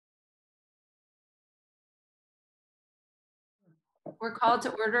We're called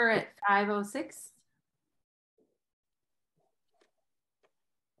to order at 5:06.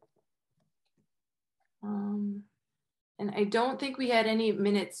 And I don't think we had any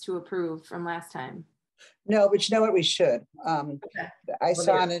minutes to approve from last time. No, but you know what, we should. Okay. I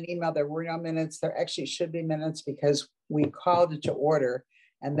saw in an email there were no minutes. There actually should be minutes because we called it to order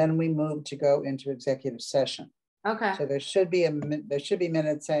and then we moved to go into executive session. Okay. So there should be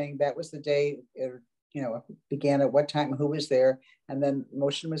minutes saying that was the day it, began at what time, who was there, and then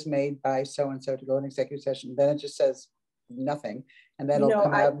motion was made by so-and-so to go in executive session. Then it just says nothing. And then it'll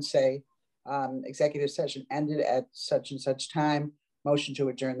come out and say executive session ended at such and such time, motion to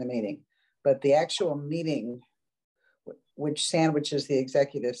adjourn the meeting. But the actual meeting, which sandwiches the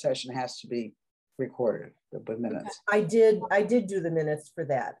executive session, has to be recorded with minutes. I did do the minutes for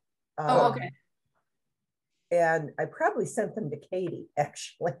that. Okay. And I probably sent them to Katie,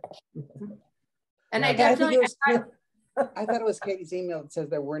 actually. And I thought it was Katie's email that says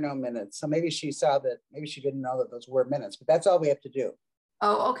there were no minutes. So maybe she saw that, maybe she didn't know that those were minutes, but that's all we have to do.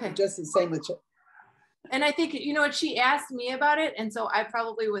 Oh, okay. Just the same with. And I think, she asked me about it. And so I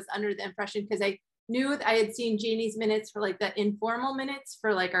probably was under the impression, because I knew I had seen Janie's minutes for like the informal minutes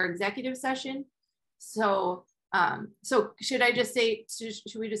for like our executive session. So, so should I just say,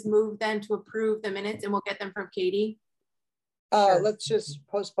 should we just move then to approve the minutes and we'll get them from Katie? Sure. Let's just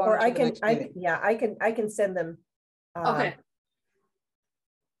postpone. Or I can send them. Okay.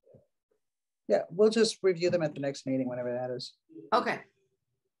 Yeah, we'll just review them at the next meeting, whenever that is. Okay.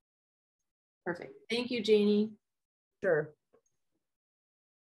 Perfect. Thank you, Janie. Sure.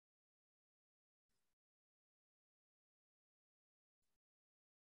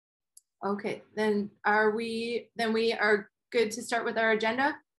 Okay, then we are good to start with our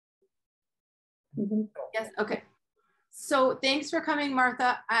agenda? Mm-hmm. Yes, okay. So thanks for coming,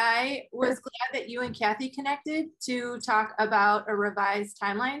 Martha. I was glad that you and Kathy connected to talk about a revised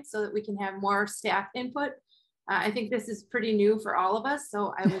timeline so that we can have more staff input. I think this is pretty new for all of us.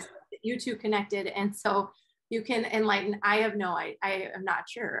 So I was glad that you two connected. And so you can enlighten. I am not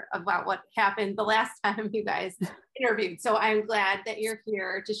sure about what happened the last time you guys interviewed. So I'm glad that you're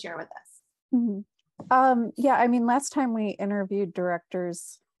here to share with us. Mm-hmm. Yeah, I mean, last time we interviewed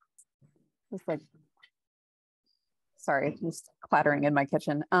directors, it was like, sorry, just clattering in my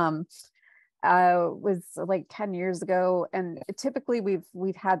kitchen. Was like 10 years ago, and typically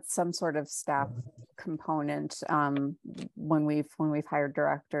we've had some sort of staff component when we've hired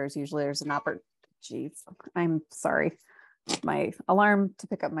directors. Usually there's an geez, I'm sorry, my alarm to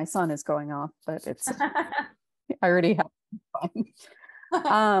pick up my son is going off, but it's I already have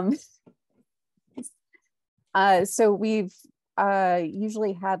so we've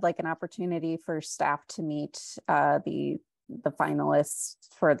usually had like an opportunity for staff to meet the finalists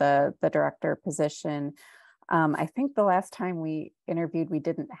for the director position. I think the last time we interviewed, we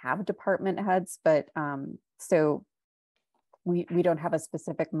didn't have department heads, but so we don't have a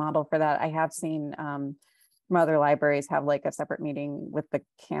specific model for that. I have seen some other libraries have like a separate meeting with the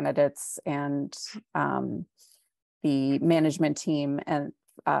candidates and the management team, and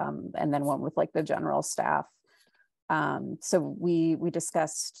then one with like the general staff. So we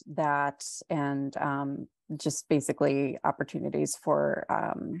discussed that, and just basically opportunities for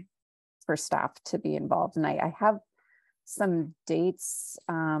staff to be involved. And I have some dates,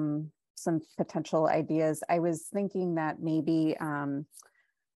 some potential ideas. I was thinking that maybe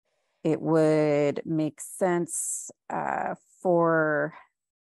it would make sense for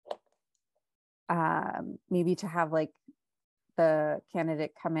maybe to have like the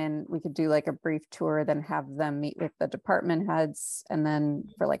candidate come in. We could do like a brief tour, then have them meet with the department heads, and then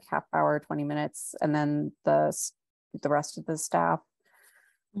for like half hour, 20 minutes, and then the rest of the staff.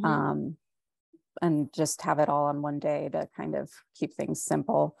 Mm-hmm. And just have it all on one day to kind of keep things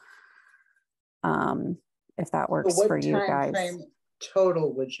simple. If that works for you guys. What time frame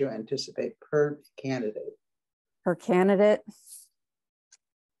total would you anticipate per candidate? Per candidate?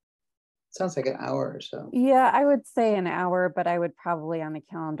 Sounds like an hour or so. Yeah, I would say an hour, but I would probably on the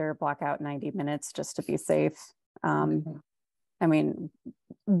calendar block out 90 minutes just to be safe. I mean,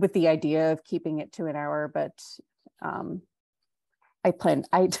 with the idea of keeping it to an hour, but I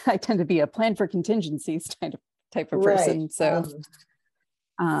tend to be a plan for contingencies type of person. Right. So,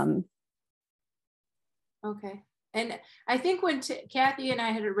 okay. And I think when Kathy and I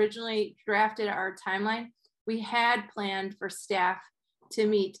had originally drafted our timeline, we had planned for staff to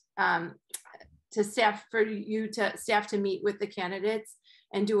meet, staff to meet with the candidates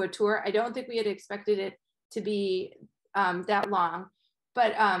and do a tour. I don't think we had expected it to be that long,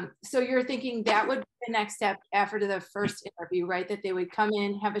 but so you're thinking that would be the next step after the first interview, right? That they would come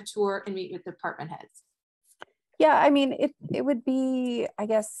in, have a tour, and meet with department heads. Yeah, I mean, it would be, I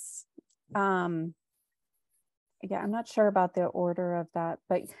guess, yeah, I'm not sure about the order of that,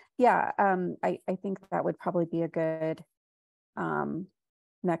 but yeah, I think that would probably be a good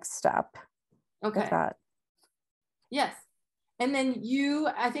next step. Okay. If that. Yes. And then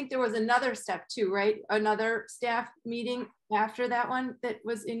I think there was another step too, right? Another staff meeting after that one that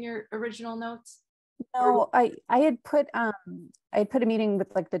was in your original notes? No, I had put a meeting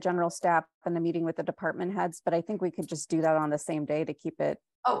with like the general staff and a meeting with the department heads, but I think we could just do that on the same day to keep it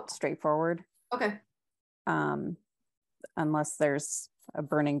straightforward. Okay. Unless there's a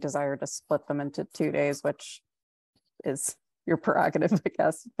burning desire to split them into 2 days, which is your prerogative, I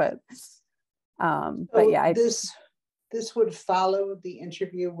guess. But yeah, this would follow the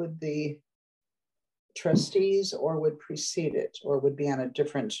interview with the trustees, or would precede it, or would be on a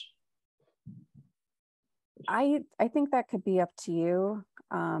different. I think that could be up to you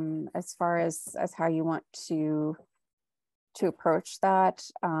as far as how you want to approach that.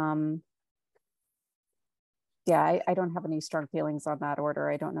 Yeah, I don't have any strong feelings on that order.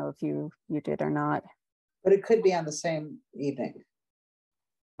 I don't know if you did or not. But it could be on the same evening.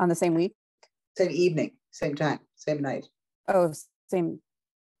 On the same week? Same evening, same time, same night. Oh, same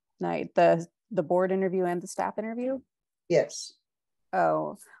night. The board interview and the staff interview? Yes.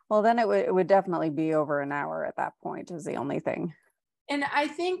 Oh, well, then it would definitely be over an hour at that point is the only thing. And I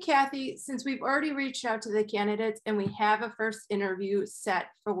think, Kathy, since we've already reached out to the candidates and we have a first interview set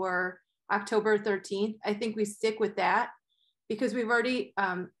for October 13th, I think we stick with that because we've already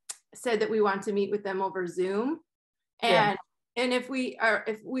said that we want to meet with them over Zoom. And if we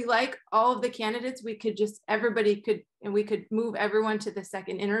like all of the candidates, we could we could move everyone to the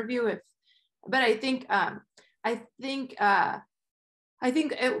second interview but I think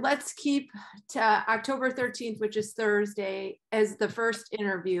let's keep to October 13th, which is Thursday, as the first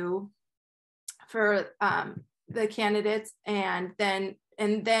interview for the candidates, and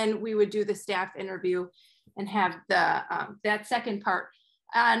then we would do the staff interview and have the that second part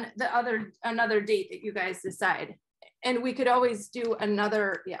on another date that you guys decide. And we could always do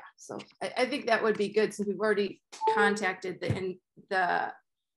another, so I think that would be good since we've already contacted the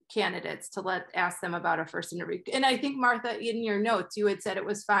candidates to ask them about a first interview. And I think, Martha, in your notes, you had said it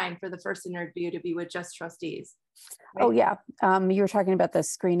was fine for the first interview to be with just trustees. Right? Oh yeah, you were talking about the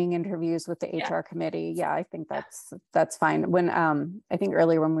screening interviews with the HR committee. Yeah, I think that's fine. When I think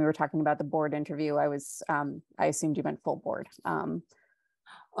earlier when we were talking about the board interview, I assumed you meant full board.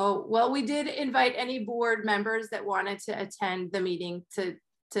 Oh, well, we did invite any board members that wanted to attend the meeting to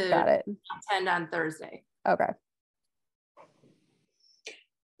attend on Thursday. Okay.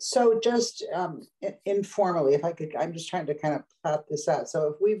 So just informally, if I could, I'm just trying to kind of plot this out. So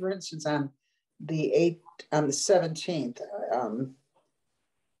if we, for instance, on the 17th,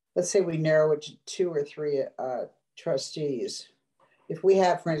 let's say we narrow it to 2 or 3 trustees. If we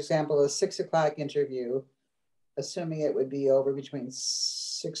have, for example, a 6 o'clock interview, assuming it would be over between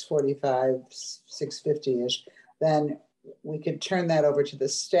 6:45, 6:50-ish, then we could turn that over to the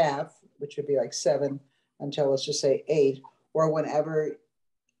staff, which would be like 7 until, let's just say 8, or whenever,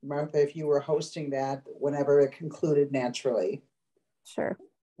 Martha, if you were hosting that, whenever it concluded naturally. Sure.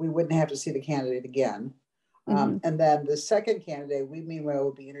 We wouldn't have to see the candidate again. And then the second candidate, we meanwhile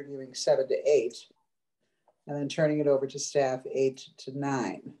will be interviewing 7 to 8, and then turning it over to staff 8 to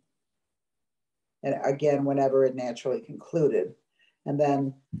 9. And again, whenever it naturally concluded. And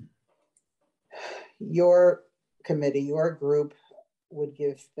then your committee, your group would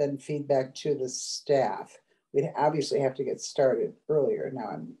give then feedback to the staff. We'd obviously have to get started earlier. Now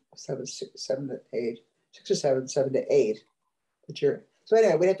I'm 7 to 8, 6 or 7, 7 to 8. But so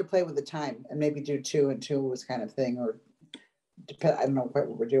anyway, we'd have to play with the time and maybe do 2 and 2 was kind of thing, or I don't know what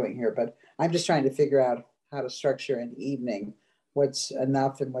we're doing here, but I'm just trying to figure out how to structure an evening, what's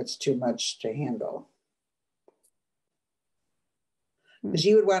enough and what's too much to handle. Because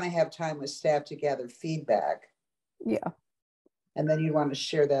you would want to have time with staff to gather feedback. Yeah. And then you'd want to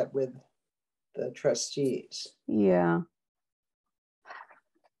share that with the trustees. Yeah.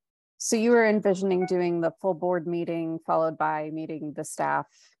 So you were envisioning doing the full board meeting followed by meeting the staff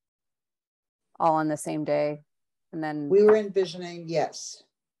all on the same day, and then we were envisioning, yes,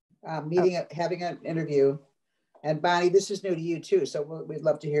 having an interview. And Bonnie, this is new to you too, so we'd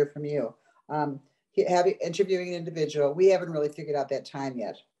love to hear from you. Interviewing an individual, we haven't really figured out that time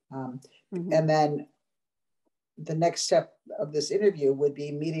yet. And then the next step of this interview would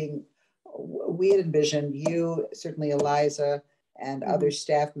be meeting. We had envisioned you, certainly Eliza, and other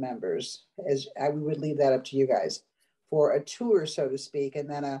staff members, we would leave that up to you guys, for a tour, so to speak, and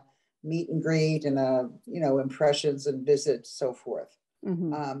then a meet and greet and impressions and visits, so forth.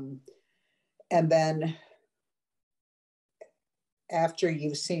 And then after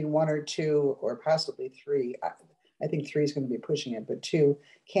you've seen one or two, or possibly three, I think three is going to be pushing it, but two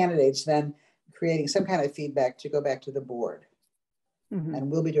candidates, then creating some kind of feedback to go back to the board. Mhm.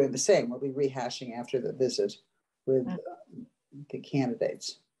 And we'll be doing the same. We'll be rehashing after the visit with the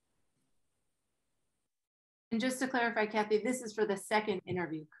candidates. And just to clarify, Kathy, this is for the second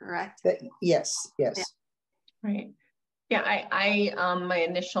interview, correct? Yes, yes. Yeah. Right. Yeah, I my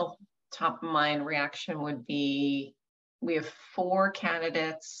initial top of mind reaction would be, we have 4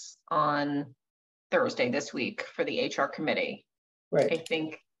 candidates on Thursday this week for the HR committee. Right. I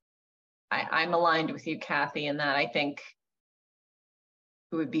think I'm aligned with you, Kathy, in that I think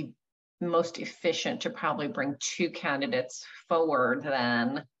it would be most efficient to probably bring 2 candidates forward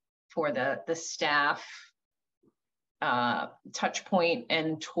then for the staff touch point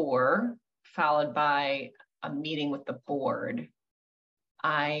and tour, followed by a meeting with the board.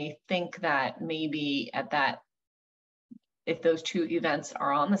 I think that maybe at that, if those 2 events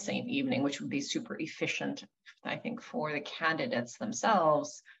are on the same evening, which would be super efficient, I think, for the candidates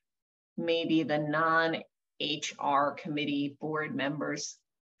themselves, maybe the non-HR committee board members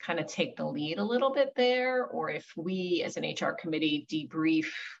kind of take the lead a little bit there, or if we as an HR committee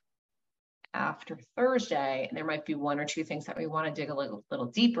debrief after Thursday, and there might be 1 or 2 things that we want to dig a little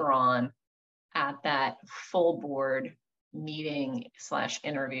deeper on at that full board meeting /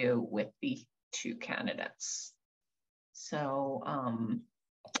 interview with the 2 candidates. So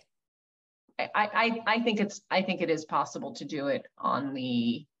I think it is possible to do it on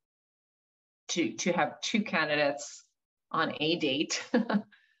the to have 2 candidates on a date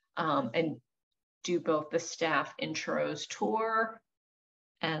and do both the staff intros tour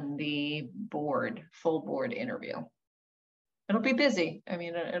and the full board interview. It'll be busy. I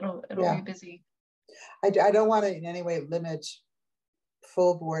mean, it'll be busy. I don't want to in any way limit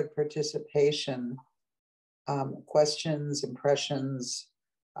full board participation, questions, impressions,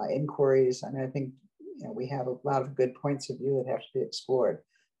 inquiries. I mean, I think we have a lot of good points of view that have to be explored.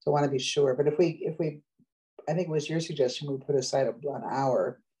 So I want to be sure. But if we, I think it was your suggestion, we put aside an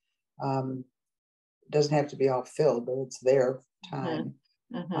hour. Doesn't have to be all filled, but it's their time.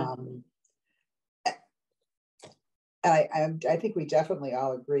 Mm-hmm. I think we definitely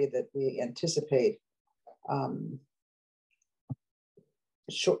all agree that we anticipate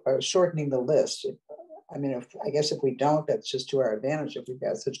shortening the list. I mean, I guess if we don't, that's just to our advantage if we've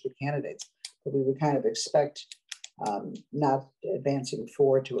got such good candidates. But we would kind of expect not advancing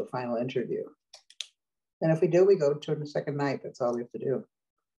forward to a final interview. And if we do, we go to the second night. That's all we have to do.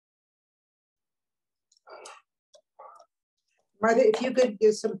 Martha, if you could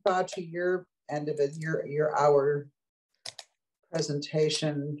give some thought to your end of it, your hour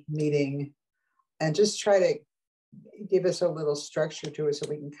presentation meeting, and just try to give us a little structure to it so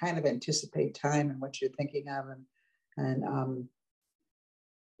we can kind of anticipate time and what you're thinking of. And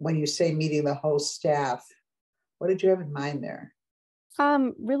when you say meeting the whole staff, what did you have in mind there?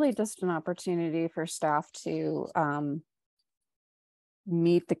 Really just an opportunity for staff to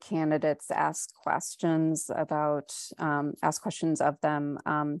meet the candidates, ask questions of them,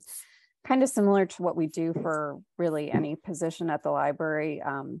 kind of similar to what we do for really any position at the library.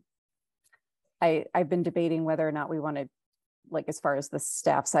 I've been debating whether or not we want to, like, as far as the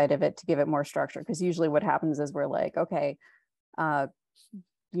staff side of it, to give it more structure, because usually what happens is we're like, okay, we're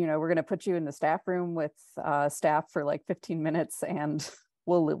going to put you in the staff room with staff for like 15 minutes and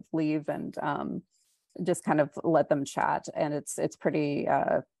we'll leave and just kind of let them chat. And it's pretty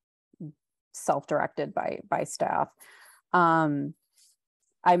self-directed by staff. I'm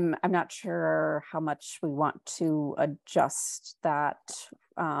not sure how much we want to adjust that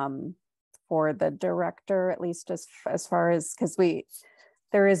for the director, at least as far as, because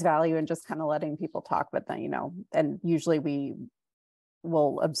there is value in just kind of letting people talk, but then, and usually we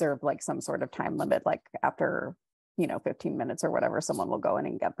will observe like some sort of time limit, like after 15 minutes or whatever, someone will go in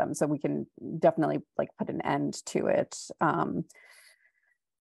and get them. So we can definitely like put an end to it. I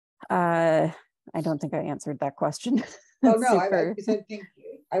don't think I answered that question. Oh no, I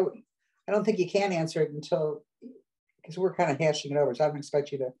don't think you can answer it until, because we're kind of hashing it over. So I don't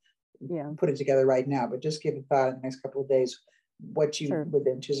expect you to put it together right now, but just give it thought in the next couple of days, what you would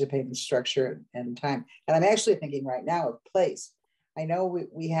anticipate in structure and time. And I'm actually thinking right now of place. I know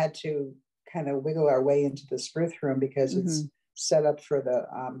we had to kind of wiggle our way into the Spruce room because it's set up for the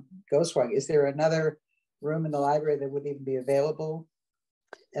Ghostwalk. Is there another room in the library that would even be available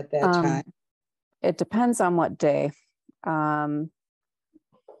at that time? It depends on what day. Well,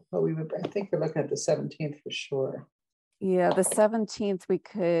 I think we're looking at the 17th for sure. Yeah, the 17th we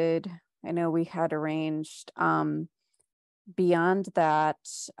could, I know we had arranged. Beyond that,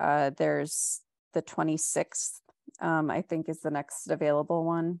 there's the 26th I think is the next available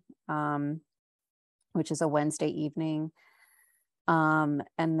one, which is a Wednesday evening. And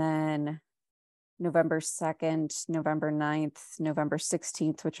then November 2nd, November 9th, November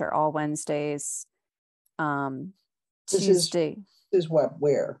 16th, which are all Wednesdays. Tuesday. This is what,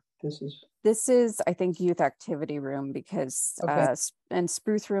 where? This is, I think, youth activity room, because Okay. And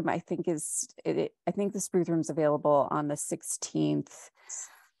Spruce room, I think I think the Spruce room's available on the 16th.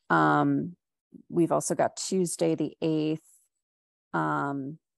 We've also got Tuesday the 8th.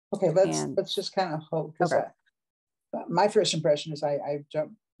 Okay, let's just kind of hope, because Okay. My first impression is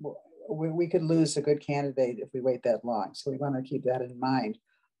we could lose a good candidate if we wait that long. So we want to keep that in mind.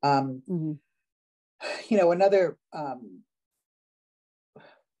 You know, another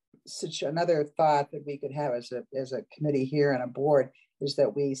thought that we could have as a committee here and a board is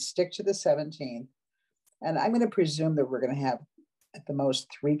that we stick to the 17th. And I'm going to presume that we're going to have at the most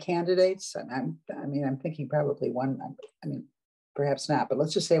 3 candidates. And I'm thinking probably one, perhaps not, but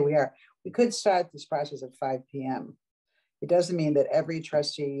let's just say we could start this process at 5 p.m. It doesn't mean that every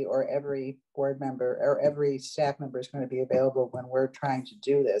trustee or every board member or every staff member is going to be available when we're trying to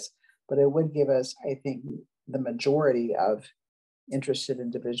do this, but it would give us, I think, the majority of interested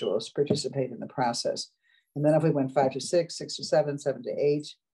individuals participate in the process. And then if we went 5 to 6, 6 to 7, 7 to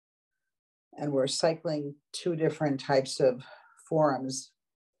 8, and we're cycling 2 different types of forums,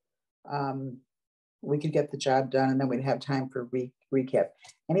 we could get the job done, and then we'd have time for recap.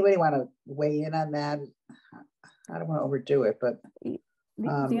 Anybody want to weigh in on that? I don't want to overdo it, but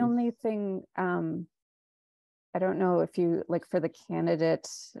the only thing, I don't know if you, like, for the candidate,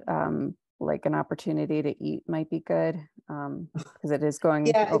 like an opportunity to eat might be good, because it is going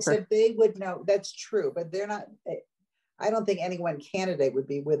yeah, over. Except they would know. That's true, but they're not. I don't think any one candidate would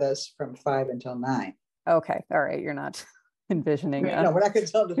be with us from 5 until 9. Okay, all right, you're not envisioning. No, we're not going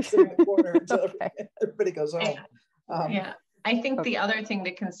to tell them to sit in a corner until everybody goes home. Yeah, I think the other thing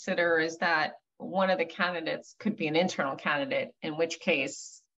to consider is that one of the candidates could be an internal candidate, in which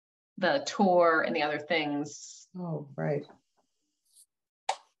case the tour and the other things. Oh, right.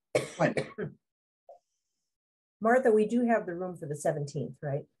 Martha, we do have the room for the 17th,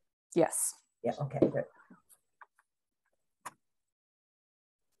 right? Yes. Yeah, okay, good.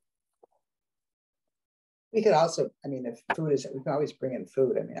 We could also, if food is, we can always bring in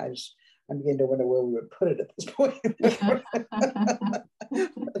food. I'm beginning to wonder where we would put it at this point.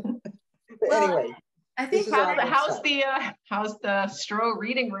 But anyway, I think how's the Stroh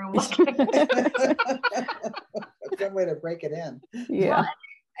reading room? That's one way to break it in. Yeah. Well,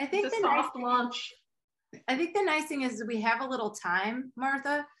 I think the soft launch. I think the nice thing is we have a little time,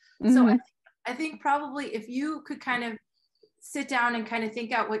 Martha. So I think probably if you could kind of sit down and kind of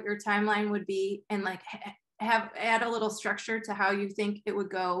think out what your timeline would be, and like add a little structure to how you think it would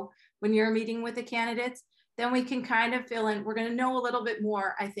go when you're meeting with the candidates, then we can kind of fill in. We're going to know a little bit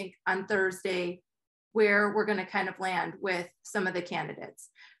more, I think, on Thursday, where we're going to kind of land with some of the candidates.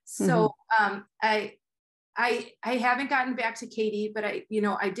 So I haven't gotten back to Katie, but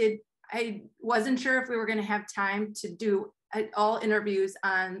I wasn't sure if we were going to have time to do all interviews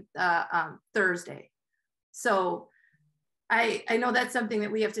on Thursday. So I know that's something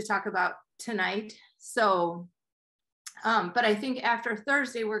that we have to talk about tonight. So, but I think after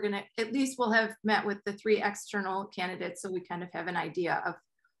Thursday, we'll have met with the 3 external candidates. So we kind of have an idea of,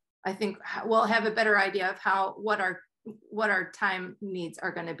 I think we'll have a better idea of what our time needs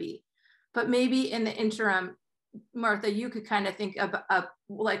are going to be. But maybe in the interim, Martha, you could kind of think of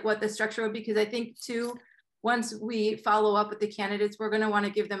like what the structure would be, because I think too, once we follow up with the candidates, we're going to want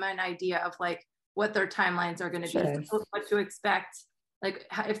to give them an idea of like what their timelines are going to be, what to expect, like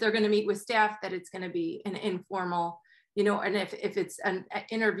if they're going to meet with staff, that it's going to be an informal, and if it's an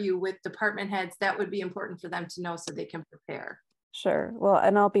interview with department heads, that would be important for them to know so they can prepare. Sure. Well,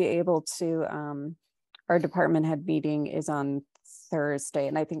 and I'll be able to, our department head meeting is on Thursday,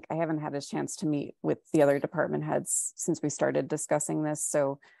 and I think I haven't had a chance to meet with the other department heads since we started discussing this.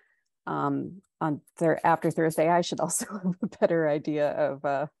 So after Thursday, I should also have a better idea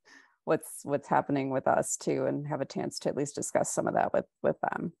of what's happening with us too, and have a chance to at least discuss some of that with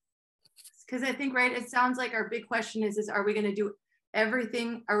them. Because I think, right, it sounds like our big question is are we going to do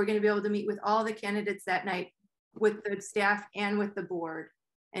everything? Are we going to be able to meet with all the candidates that night, with the staff and with the board,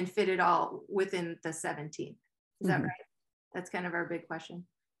 and fit it all within the 17th? Is that right? That's kind of our big question.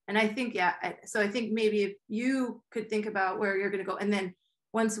 And I think, so I think maybe if you could think about where you're going to go, and then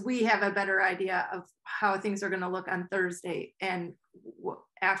once we have a better idea of how things are going to look on Thursday and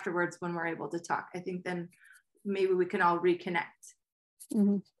afterwards when we're able to talk, I think then maybe we can all reconnect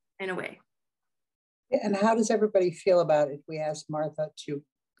in a way. And how does everybody feel about if we ask Martha to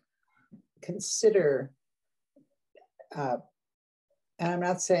consider and I'm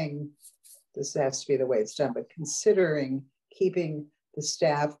not saying this has to be the way it's done, but considering keeping the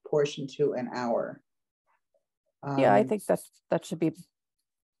staff portion to an hour. Yeah, I think that should be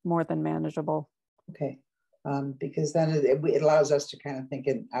more than manageable. Okay, because then it allows us to kind of think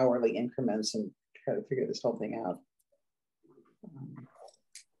in hourly increments and try to figure this whole thing out.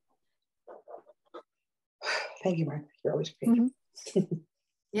 Thank you, Mark. You're always great. Mm-hmm.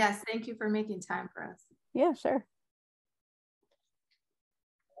 Yes, thank you for making time for us. Yeah, sure.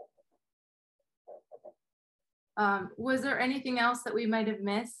 Was there anything else that we might have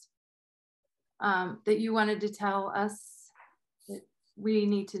missed that you wanted to tell us that we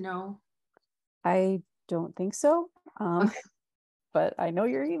need to know? I don't think so. Okay. But I know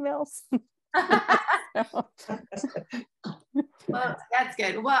your emails. Well, that's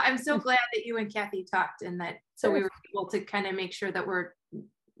good. Well, I'm so glad that you and Kathy talked, and that so we were able to kind of make sure that we're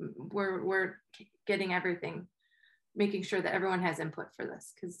getting everything, making sure that everyone has input for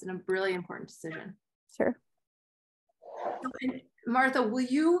this, because it's a really important decision. Sure. And Martha, will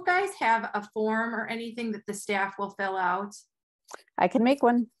you guys have a form or anything that the staff will fill out? I can make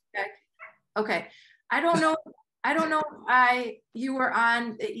one. Okay. I don't know if you were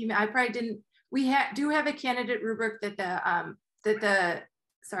on the email. I probably didn't. We do have a candidate rubric that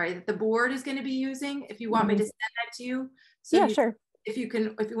the board is going to be using. If you want me to send that to you. So yeah, sure. If you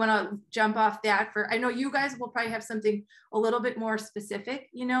want to jump off that I know you guys will probably have something a little bit more specific,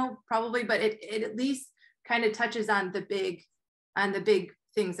 probably, but it at least kind of touches on the big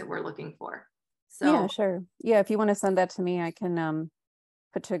things that we're looking for. So yeah, sure. Yeah, if you want to send that to me, I can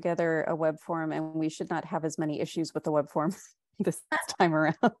put together a web form, and we should not have as many issues with the web form this time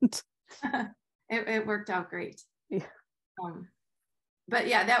around. It worked out great. Yeah. But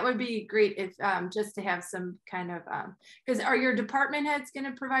yeah, that would be great if just to have some kind of because are your department heads going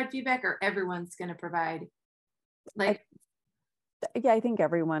to provide feedback, or everyone's going to provide? Like, I think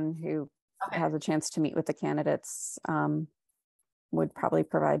everyone who has a chance to meet with the candidates would probably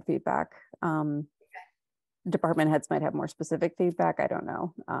provide feedback. Department heads might have more specific feedback. I don't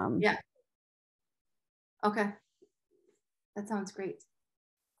know. Yeah. Okay. That sounds great.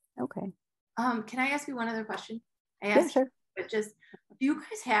 Okay. Can I ask you one other question? Yeah, sure. But just, do you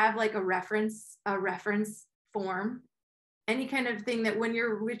guys have like a reference form, any kind of thing that when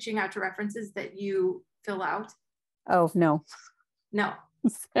you're reaching out to references that you fill out? Oh, no. No.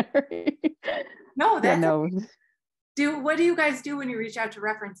 Sorry. No, that's no. What do you guys do when you reach out to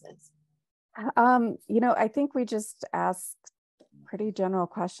references? I think we just ask pretty general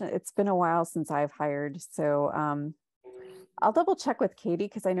questions. It's been a while since I've hired, so I'll double check with Katie,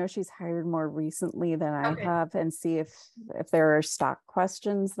 because I know she's hired more recently than I have, and see if there are stock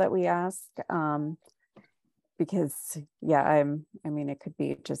questions that we ask. Because yeah, I mean, it could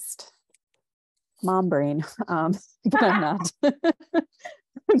be just mom brain, but I'm not, I'm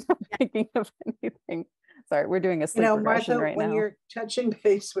not thinking of anything. Sorry, we're doing a sleep regression Martha, right now. when you're touching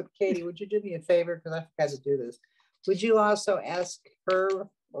base with Katie, would you do me a favor? Because I forgot to do this. Would you also ask her,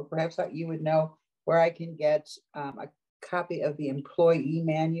 or perhaps you would know, where I can get a copy of the employee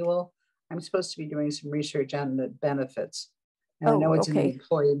manual? I'm supposed to be doing some research on the benefits. And I know it's in the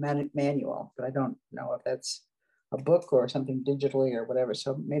employee manual, but I don't know if that's a book or something digitally or whatever.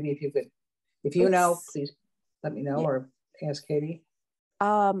 So maybe if you know, please let me know, or ask Katie.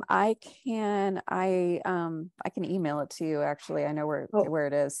 I can email it to you. Actually, I know where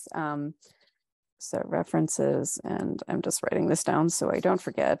it is. So references, and I'm just writing this down so I don't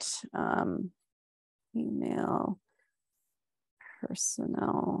forget. Email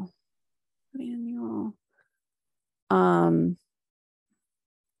personnel manual.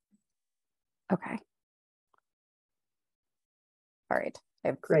 Okay. All right.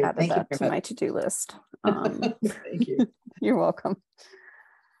 I've added that to my to-do list. Thank you. You're welcome.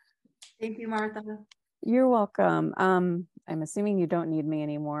 Thank you, Martha. You're welcome. I'm assuming you don't need me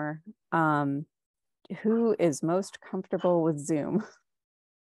anymore. Who is most comfortable with Zoom?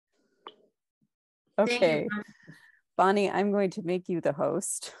 Okay. Bonnie, I'm going to make you the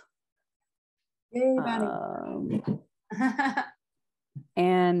host. Yay, Bonnie.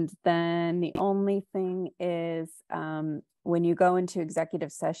 And then the only thing is, when you go into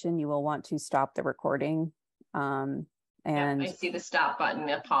executive session, you will want to stop the recording. And I see the stop button,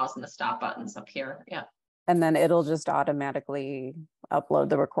 the pause and the stop buttons up here. Yeah. And then it'll just automatically upload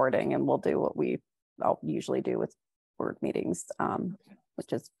the recording, and we'll do what I'll usually do with board meetings,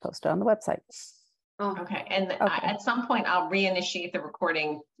 which is posted on the website. Okay. And at some point I'll reinitiate the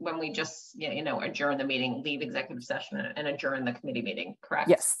recording when we just, adjourn the meeting, leave executive session and adjourn the committee meeting, correct?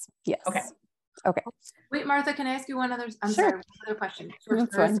 Yes. Okay. Okay. Wait, Martha, can I ask you one other, Sure. one other question?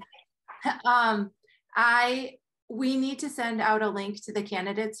 That's fine. I we need to send out a link to the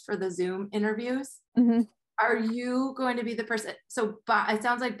candidates for the Zoom interviews. Mhm. Are you going to be the person? So it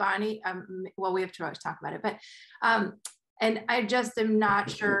sounds like Bonnie, well, we have to talk about it, but, and I just am not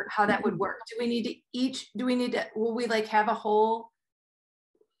sure how that would work. Do we need to will we like have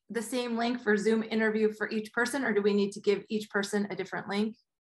the same link for Zoom interview for each person, or do we need to give each person a different link?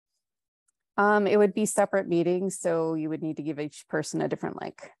 It would be separate meetings, so you would need to give each person a different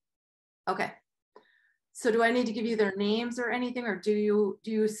link. Okay. So do I need to give you their names or anything, or do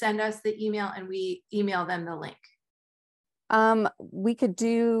you send us the email and we email them the link? We could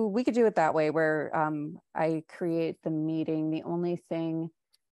do it that way, where I create the meeting. The only thing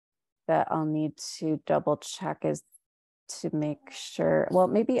that I'll need to double check is to make sure, well,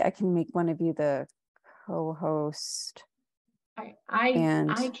 maybe I can make one of you the co-host. I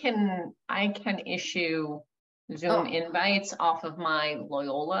can issue Zoom invites off of my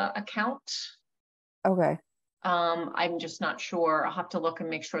Loyola account. Okay. I'm just not sure. I'll have to look and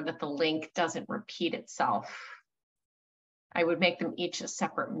make sure that the link doesn't repeat itself. I would make them each a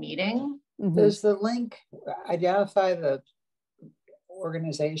separate meeting. Mm-hmm. Does the link identify the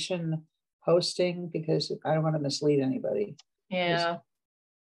organization hosting? Because I don't want to mislead anybody. Yeah.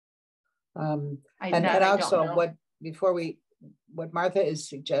 And also what Martha is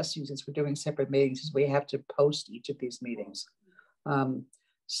suggesting, since we're doing separate meetings, is we have to post each of these meetings. Would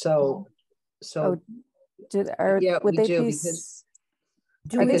they be,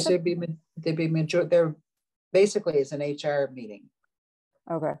 because there'd be major, they're basically it's an HR meeting.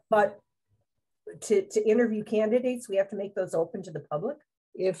 Okay. But to interview candidates, we have to make those open to the public?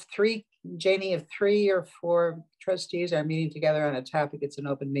 If 3 or 4 trustees are meeting together on a topic, it's an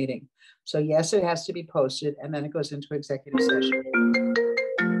open meeting. So yes, it has to be posted, and then it goes into executive session.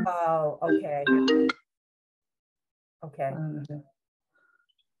 Oh, okay. Okay.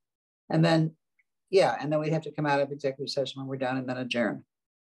 And then we'd have to come out of executive session when we're done and then adjourn.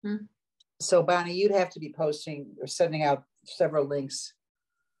 Hmm. So Bonnie, you'd have to be posting or sending out several links.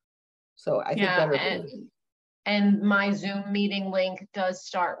 So I think better. And my Zoom meeting link does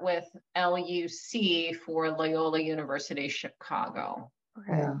start with LUC for Loyola University Chicago.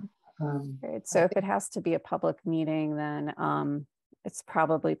 Okay. Yeah. Great. So if it has to be a public meeting, then it's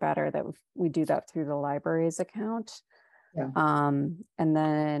probably better that we do that through the library's account. Yeah. And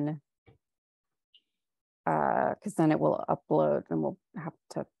then because then it will upload, and we'll have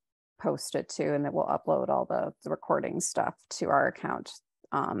to post it too, and then we'll upload all the recording stuff to our account.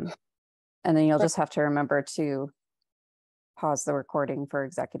 And then you'll just have to remember to pause the recording for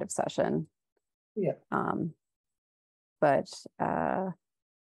executive session. Yeah.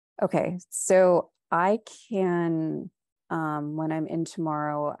 Okay, so I can, when I'm in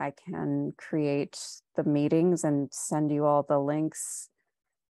tomorrow, I can create the meetings and send you all the links.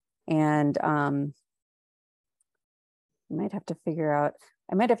 And I might have to figure out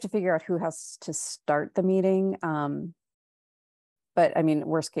who has to start the meeting. But I mean,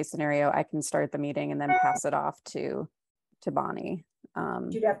 worst case scenario, I can start the meeting and then pass it off to Bonnie.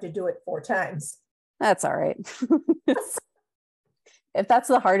 You'd have to do it 4 times. That's all right. If that's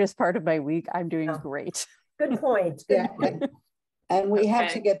the hardest part of my week, I'm doing great. Good point. Yeah. And we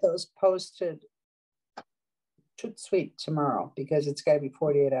have to get those posted sweet tomorrow, because it's got to be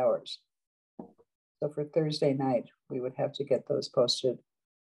 48 hours. So for Thursday night, we would have to get those posted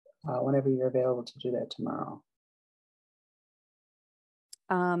whenever you're available to do that tomorrow.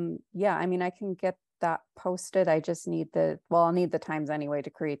 Yeah, I mean, I can get that posted. I just need I'll need the times anyway to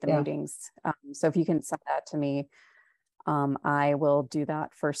create the meetings. So if you can send that to me, I will do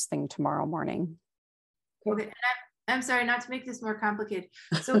that first thing tomorrow morning. Okay, and I'm sorry, not to make this more complicated.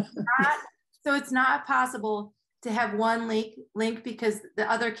 So it's not possible to have one link because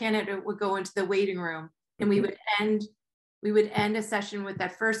the other candidate would go into the waiting room, and we would end a session with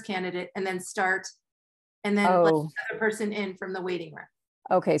that first candidate and then start, and then let the other person in from the waiting room.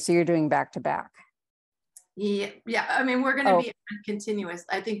 Okay, so you're doing back to back. Yeah. I mean, we're going to be on continuous.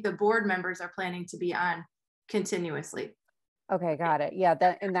 I think the board members are planning to be on continuously. Okay, got it. Yeah,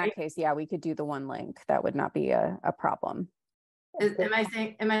 in that case, yeah, we could do the one link. That would not be a problem. Am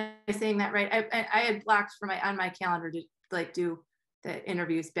I saying that right? I had blocked on my calendar to like do the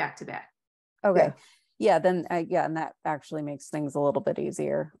interviews back to back. Okay. Yeah, then and that actually makes things a little bit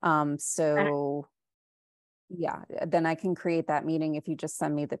easier. So yeah, then I can create that meeting if you just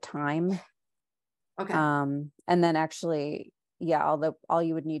send me the time. Okay. And then actually, yeah, all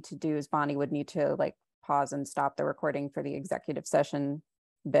you would need to do is Bonnie would need to like pause and stop the recording for the executive session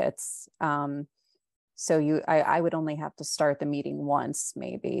bits. So I would only have to start the meeting once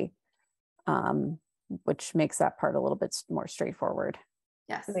maybe, which makes that part a little bit more straightforward.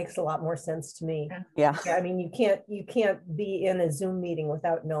 Yes. It makes a lot more sense to me. Yeah. Yeah, I mean, you can't be in a Zoom meeting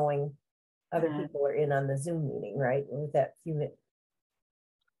without knowing other people are in on the Zoom meeting, right? With that few minutes.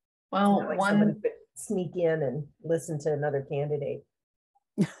 Well, Like somebody could sneak in and listen to another candidate.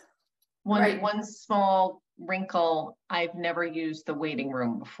 one small wrinkle, I've never used the waiting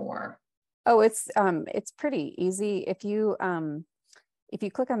room before. Oh, it's pretty easy. If you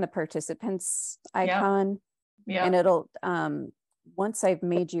click on the participants icon, and it'll once I've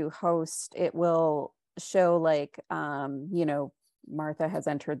made you host, it will show like you know, Martha has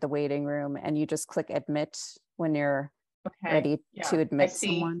entered the waiting room, and you just click admit when you're ready to admit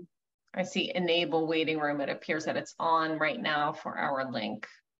someone. I see enable waiting room. It appears that it's on right now for our link.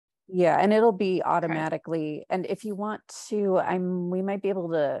 Yeah, and it'll be automatically. And if you want to, we might be able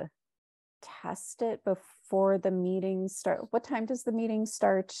to test it before the meeting start. What time does the meeting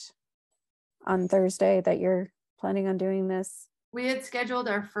start on Thursday that you're planning on doing this? We had scheduled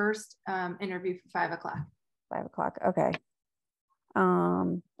our first interview for 5 o'clock. 5 o'clock. Okay. I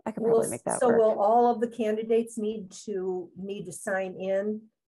could probably make that so work. Will all of the candidates need to sign in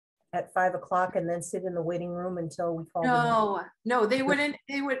at 5 o'clock and then sit in the waiting room until we call? No, they wouldn't.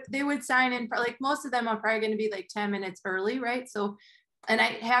 They would sign in for, like, most of them are probably going to be like 10 minutes early, right? So, and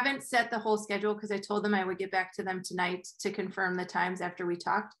I haven't set the whole schedule because I told them I would get back to them tonight to confirm the times after we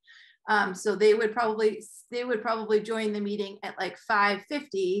talked. So they would probably join the meeting at like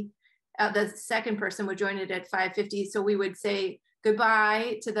 5:50. The second person would join it at 5:50. So we would say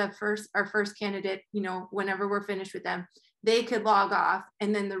goodbye to our first candidate, you know, whenever we're finished with them. They could log off,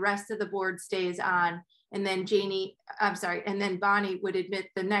 and then the rest of the board stays on. And then and then Bonnie would admit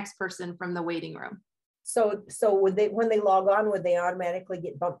the next person from the waiting room. So would they, when they log on, would they automatically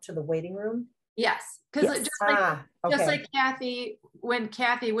get bumped to the waiting room? Yes, because just like Kathy, when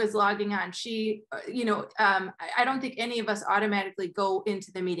Kathy was logging on, she, you know, I don't think any of us automatically go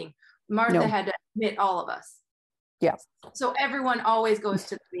into the meeting. Martha had to admit all of us. Yeah. So everyone always goes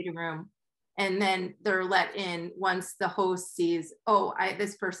to the waiting room, and then they're let in once the host sees, oh,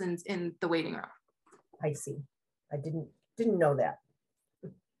 this person's in the waiting room. I see. I didn't know that.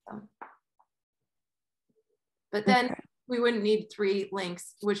 But then we wouldn't need 3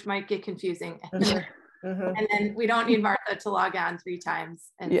 links, which might get confusing. And then we don't need Martha to log on 3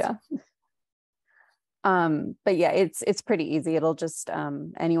 times. And but yeah, it's pretty easy. It'll just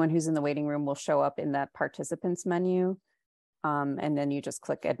anyone who's in the waiting room will show up in that participants menu, and then you just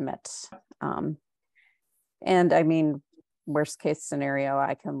click admit. And I mean, worst case scenario,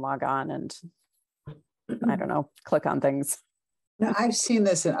 I can log on and I don't know, click on things. Now, I've seen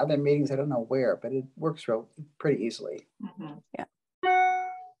this in other meetings. I don't know where, but it works pretty easily. Yeah.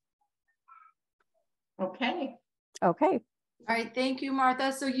 Okay. All right. Thank you,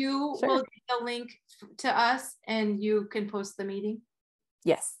 Martha. So you will get the link to us and you can post the meeting?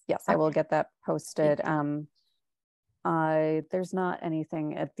 Yes, I will get that posted. There's not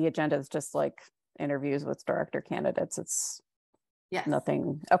anything at the agenda. It's just like interviews with director candidates. It's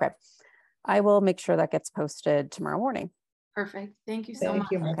nothing. Okay. I will make sure that gets posted tomorrow morning. Perfect. Thank you so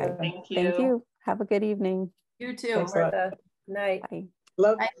much. Martha. Thank you. Thank you. Have a good evening. You too. Thanks a lot. Good night. Bye.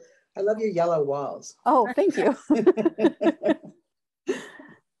 I love your yellow walls. Oh, thank you.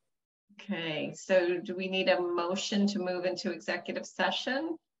 Okay, so do we need a motion to move into executive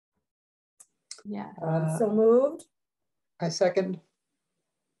session? Yeah. So moved. I second.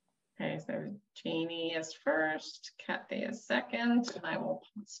 Okay, so Janie is first, Kathy is second, and I will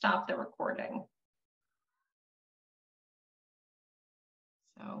stop the recording.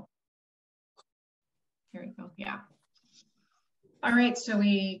 So here we go. Yeah. All right, so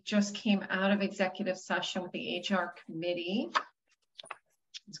we just came out of executive session with the HR committee.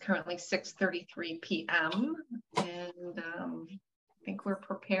 It's currently 6:33 p.m. and I think we're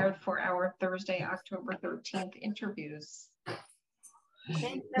prepared for our Thursday, October 13th interviews.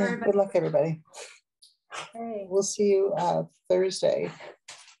 Thanks, Good luck, everybody. Hey. We'll see you Thursday.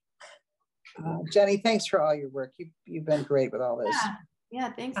 Jenny, thanks for all your work. You've been great with all this. Yeah,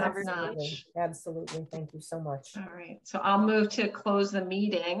 thanks, Absolutely. Absolutely. Thank you so much. All right, so I'll move to close the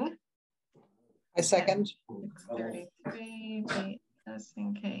meeting. I second. 6:33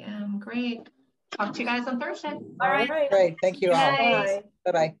 KM. Great. Talk to you guys on Thursday. All right. Great. Thank you all. Bye.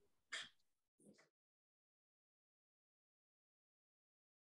 Bye-bye.